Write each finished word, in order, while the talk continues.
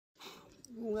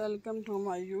Welcome to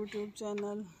my YouTube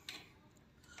channel,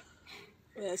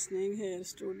 Fashioning Hair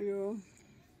Studio.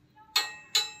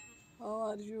 How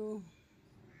are you,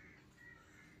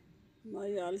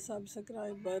 my all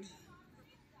subscriber,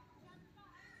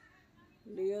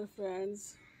 dear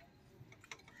friends?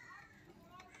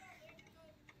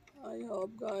 I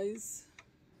hope, guys,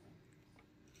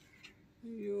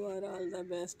 you are all the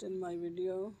best in my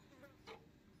video.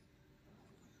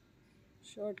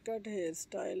 Shortcut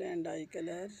hairstyle and eye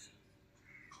color.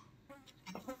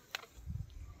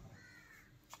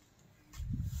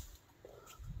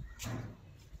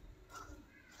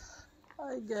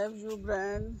 I gave you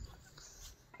brand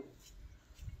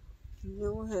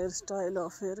new hairstyle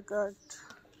of haircut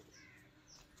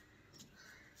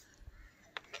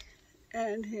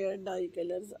and hair dye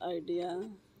colors idea,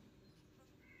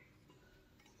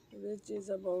 which is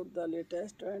about the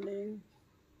latest trending.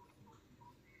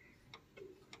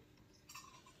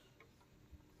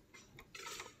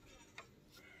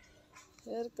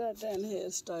 Haircut and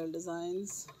hairstyle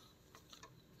designs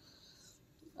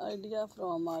idea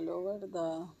from all over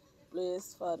the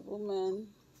place for women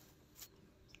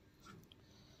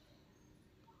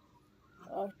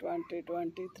of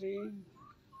 2023.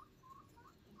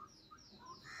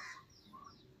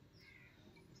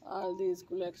 All these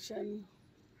collection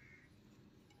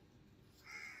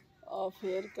of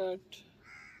haircut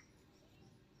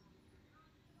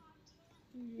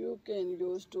you can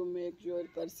use to make your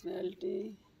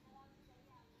personality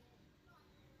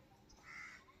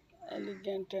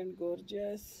elegant and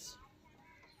gorgeous,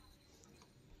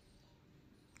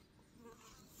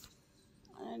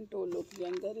 and to look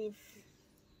younger if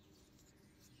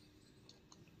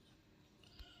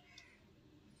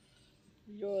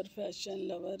you're a fashion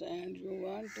lover and you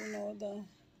want to know the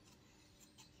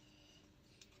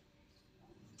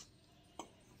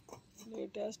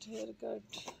latest haircut,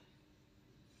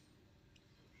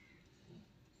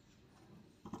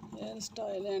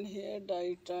 hairstyle and hair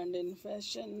dye trend in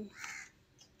fashion.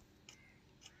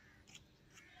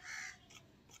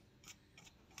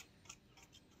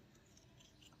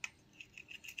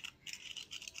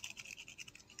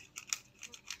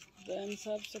 Then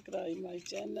subscribe my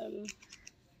channel.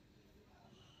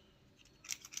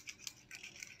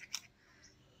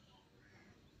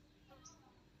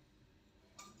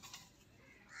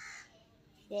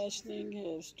 Fashioning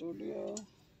Hair Studio.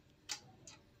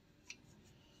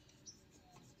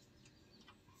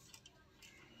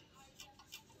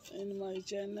 In my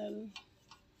channel.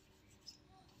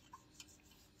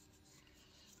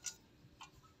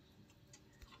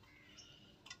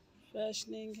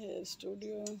 Fashioning Hair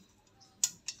Studio.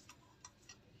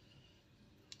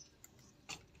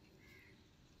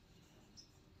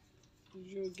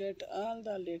 You get all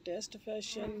the latest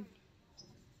fashion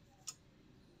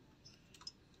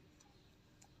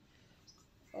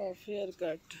of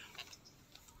haircut.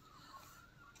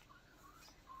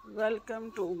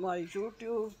 Welcome to my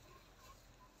YouTube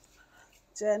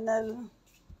channel,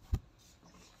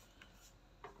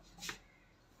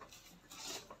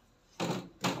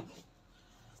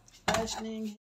 Fashioning